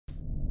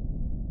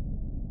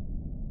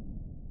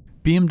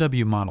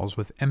BMW models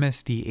with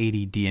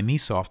MSD80 DME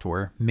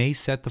software may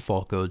set the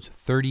fault codes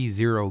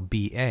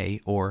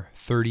 30BA or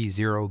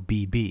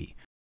 30BB.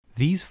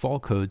 These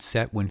fault codes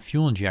set when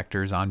fuel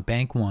injectors on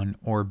bank 1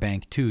 or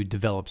bank 2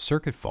 develop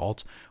circuit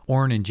faults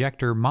or an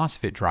injector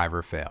MOSFET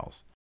driver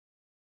fails.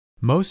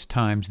 Most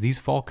times these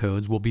fault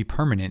codes will be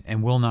permanent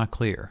and will not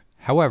clear.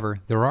 However,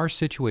 there are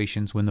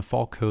situations when the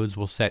fault codes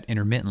will set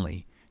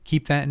intermittently.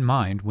 Keep that in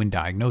mind when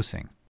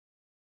diagnosing.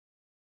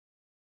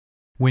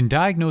 When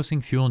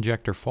diagnosing fuel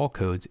injector fault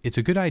codes, it's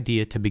a good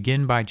idea to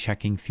begin by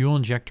checking fuel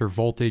injector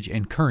voltage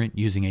and current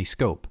using a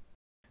scope.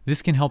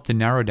 This can help to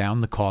narrow down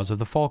the cause of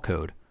the fault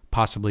code,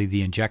 possibly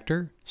the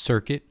injector,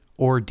 circuit,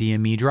 or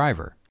DME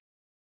driver.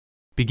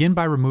 Begin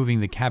by removing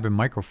the cabin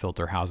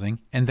microfilter housing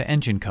and the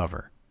engine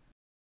cover.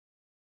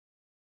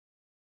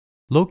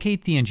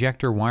 Locate the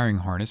injector wiring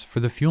harness for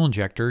the fuel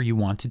injector you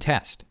want to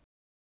test.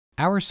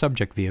 Our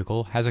subject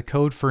vehicle has a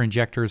code for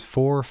injectors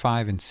 4,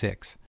 5, and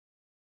 6.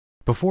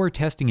 Before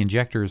testing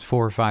injectors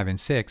 4, 5, and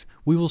 6,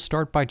 we will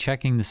start by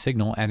checking the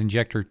signal at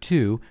injector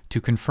 2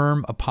 to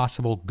confirm a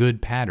possible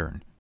good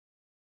pattern.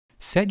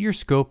 Set your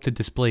scope to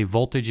display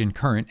voltage and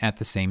current at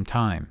the same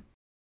time.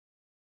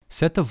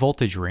 Set the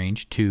voltage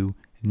range to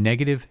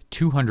negative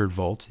 200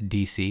 volts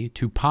DC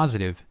to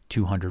positive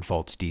 200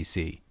 volts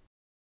DC.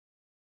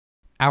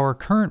 Our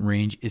current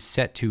range is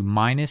set to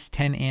minus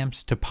 10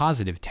 amps to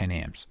positive 10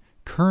 amps.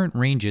 Current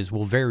ranges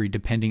will vary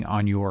depending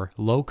on your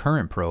low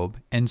current probe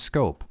and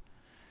scope.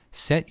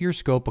 Set your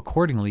scope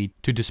accordingly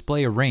to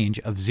display a range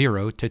of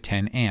 0 to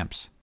 10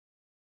 amps.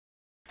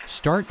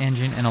 Start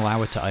engine and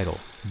allow it to idle.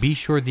 Be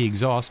sure the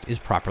exhaust is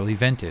properly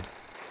vented.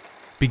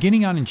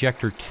 Beginning on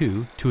injector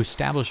 2, to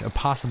establish a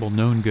possible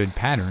known good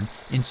pattern,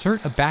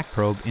 insert a back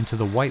probe into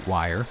the white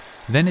wire,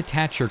 then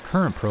attach your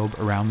current probe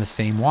around the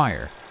same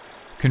wire.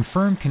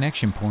 Confirm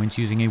connection points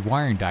using a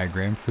wiring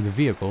diagram for the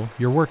vehicle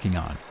you're working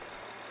on.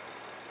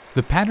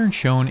 The pattern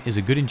shown is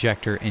a good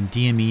injector and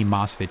DME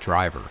MOSFET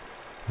driver.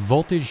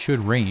 Voltage should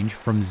range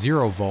from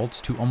 0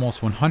 volts to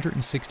almost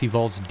 160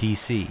 volts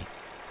DC.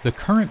 The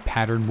current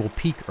pattern will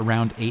peak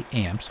around 8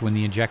 amps when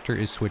the injector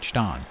is switched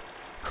on.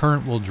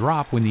 Current will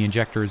drop when the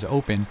injector is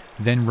open,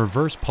 then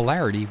reverse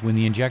polarity when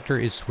the injector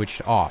is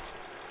switched off.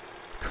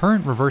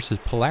 Current reverses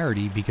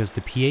polarity because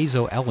the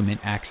piezo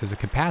element acts as a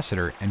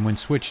capacitor, and when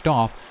switched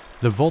off,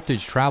 the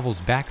voltage travels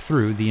back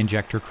through the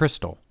injector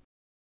crystal.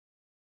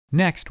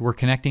 Next, we're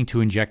connecting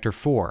to injector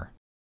 4.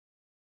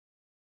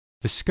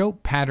 The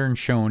scope pattern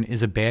shown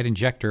is a bad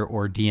injector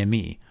or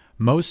DME.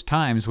 Most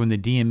times when the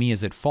DME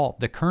is at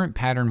fault, the current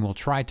pattern will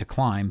try to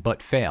climb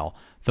but fail.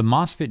 The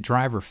MOSFET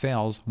driver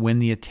fails when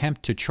the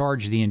attempt to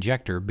charge the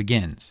injector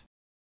begins.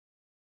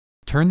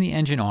 Turn the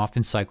engine off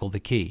and cycle the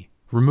key.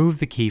 Remove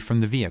the key from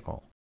the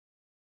vehicle.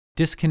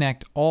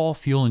 Disconnect all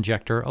fuel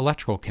injector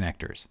electrical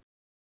connectors.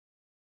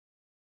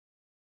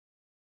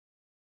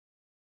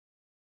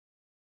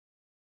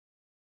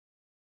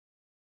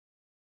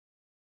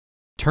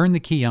 Turn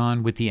the key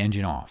on with the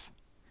engine off.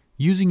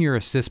 Using your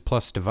Assist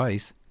Plus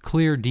device,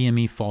 clear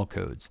DME fault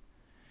codes.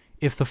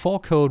 If the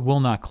fault code will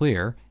not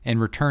clear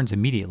and returns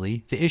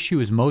immediately, the issue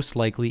is most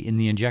likely in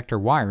the injector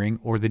wiring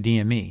or the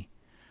DME.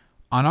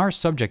 On our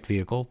subject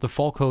vehicle, the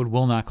fault code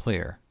will not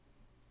clear.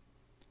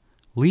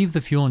 Leave the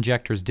fuel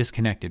injectors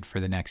disconnected for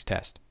the next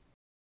test.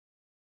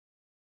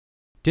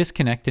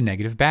 Disconnect the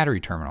negative battery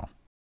terminal.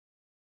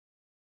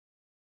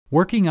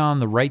 Working on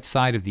the right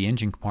side of the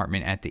engine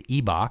compartment at the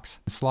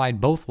E-box,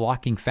 slide both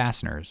locking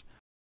fasteners.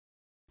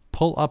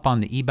 Pull up on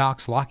the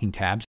E-box locking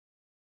tabs.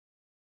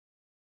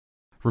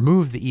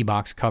 Remove the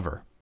E-box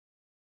cover.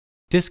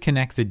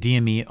 Disconnect the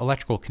DME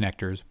electrical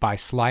connectors by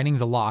sliding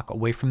the lock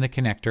away from the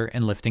connector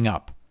and lifting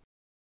up.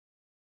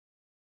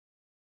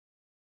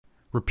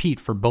 Repeat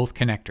for both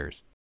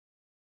connectors.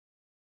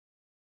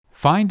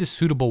 Find a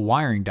suitable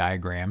wiring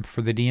diagram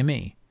for the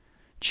DME.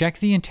 Check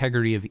the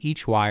integrity of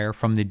each wire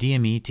from the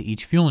DME to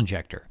each fuel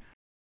injector.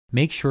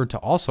 Make sure to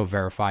also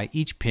verify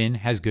each pin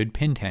has good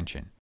pin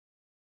tension.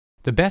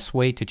 The best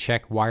way to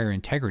check wire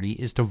integrity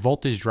is to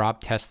voltage drop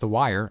test the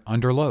wire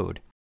under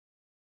load.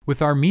 With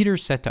our meter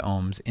set to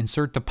ohms,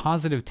 insert the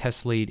positive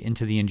test lead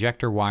into the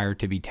injector wire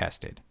to be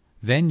tested.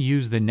 Then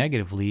use the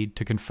negative lead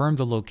to confirm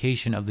the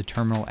location of the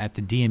terminal at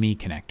the DME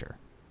connector.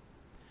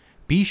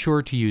 Be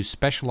sure to use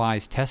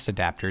specialized test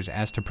adapters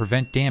as to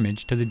prevent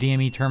damage to the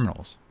DME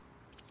terminals.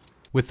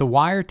 With the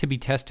wire to be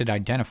tested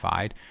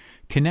identified,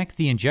 connect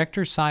the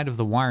injector side of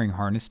the wiring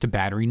harness to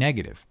battery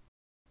negative.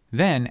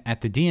 Then,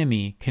 at the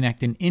DME,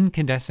 connect an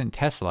incandescent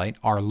test light,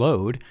 our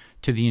load,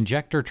 to the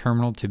injector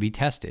terminal to be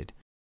tested.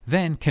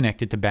 Then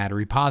connect it to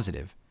battery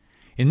positive.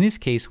 In this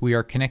case, we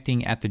are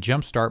connecting at the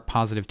jump start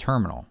positive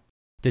terminal.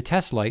 The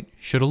test light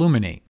should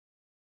illuminate.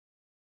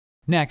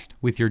 Next,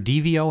 with your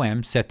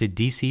DVOM set to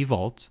DC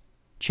volts,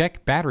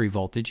 check battery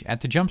voltage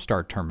at the jump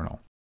start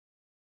terminal.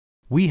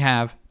 We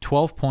have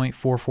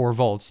 12.44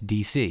 volts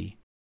DC.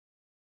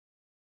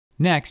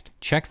 Next,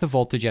 check the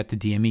voltage at the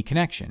DME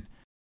connection.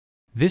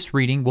 This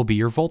reading will be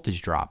your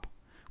voltage drop.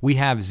 We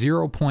have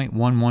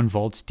 0.11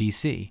 volts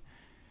DC.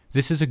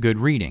 This is a good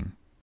reading.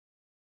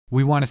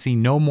 we want to see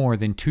no more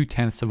than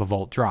 0.2 of a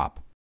volt drop.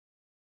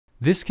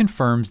 This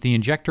confirms the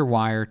injector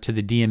wire to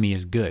the DME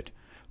is good.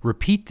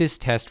 Repeat this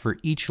test for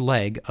each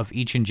leg of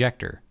each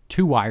injector,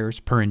 2 wires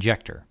per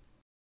injector.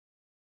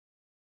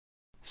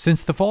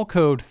 Since the fault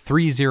code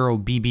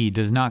 30BB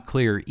does not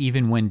clear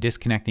even when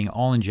disconnecting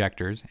all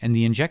injectors and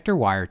the injector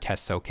wire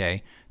tests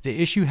OK, the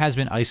issue has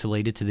been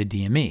isolated to the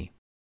DME.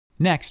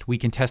 Next, we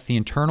can test the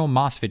internal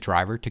MOSFET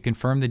driver to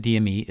confirm the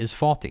DME is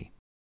faulty.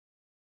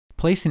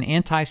 Place an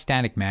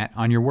anti-static mat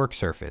on your work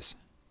surface.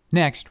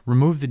 Next,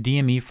 remove the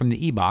DME from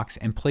the e-box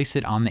and place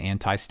it on the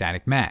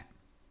anti-static mat.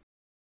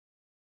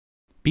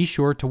 Be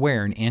sure to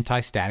wear an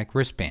anti-static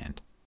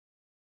wristband.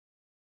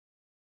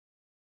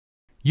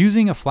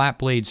 Using a flat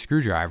blade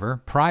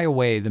screwdriver, pry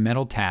away the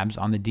metal tabs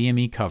on the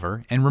DME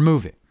cover and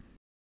remove it.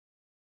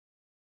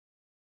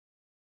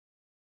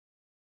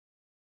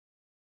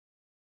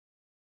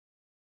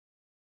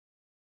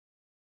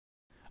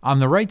 On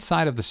the right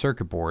side of the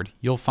circuit board,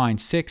 you'll find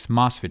 6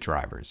 MOSFET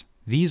drivers.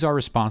 These are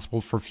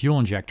responsible for fuel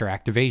injector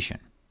activation.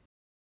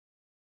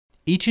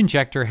 Each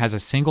injector has a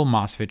single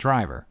MOSFET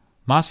driver.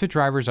 MOSFET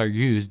drivers are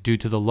used due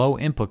to the low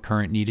input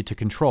current needed to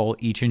control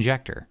each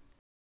injector.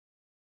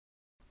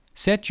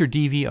 Set your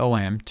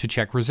DVOM to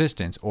check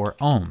resistance, or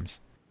ohms.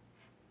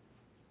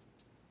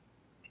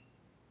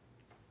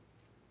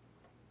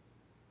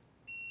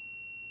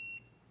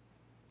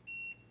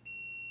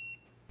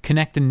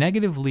 Connect the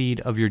negative lead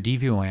of your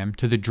DVOM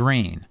to the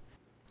drain.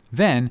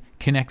 Then,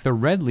 connect the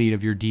red lead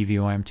of your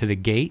DVOM to the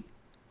gate,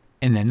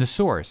 and then the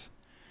source.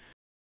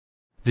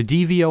 The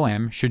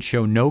DVOM should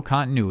show no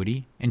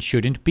continuity and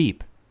shouldn't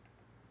beep.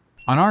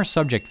 On our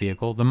subject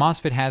vehicle, the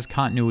MOSFET has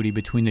continuity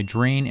between the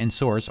drain and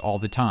source all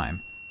the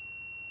time.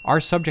 Our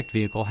subject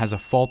vehicle has a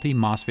faulty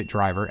MOSFET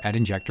driver at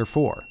injector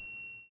 4.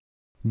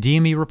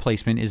 DME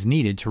replacement is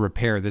needed to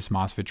repair this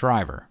MOSFET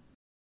driver.